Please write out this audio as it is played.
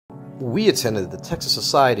We attended the Texas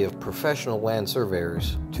Society of Professional Land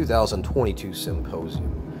Surveyors 2022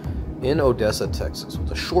 Symposium in Odessa, Texas.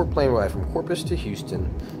 With a short plane ride from Corpus to Houston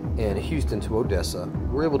and Houston to Odessa,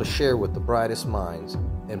 we were able to share with the brightest minds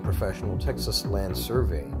in professional Texas land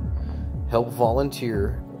surveying, help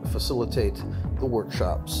volunteer, facilitate the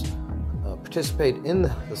workshops, participate in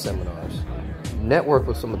the seminars, network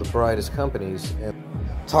with some of the brightest companies, and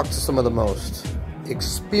talk to some of the most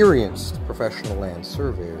experienced professional land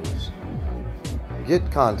surveyors, get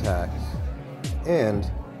contacts, and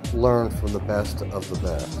learn from the best of the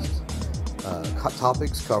best.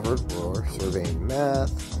 Topics covered were surveying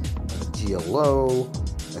math, GLO,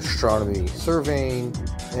 astronomy surveying,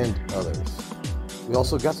 and others. We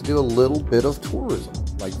also got to do a little bit of tourism,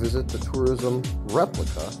 like visit the tourism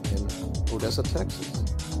replica in Odessa, Texas.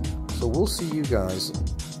 So we'll see you guys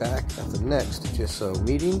back at the next GSO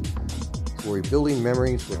meeting, where we're building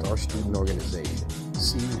memories with our student organization.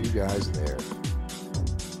 See you guys there.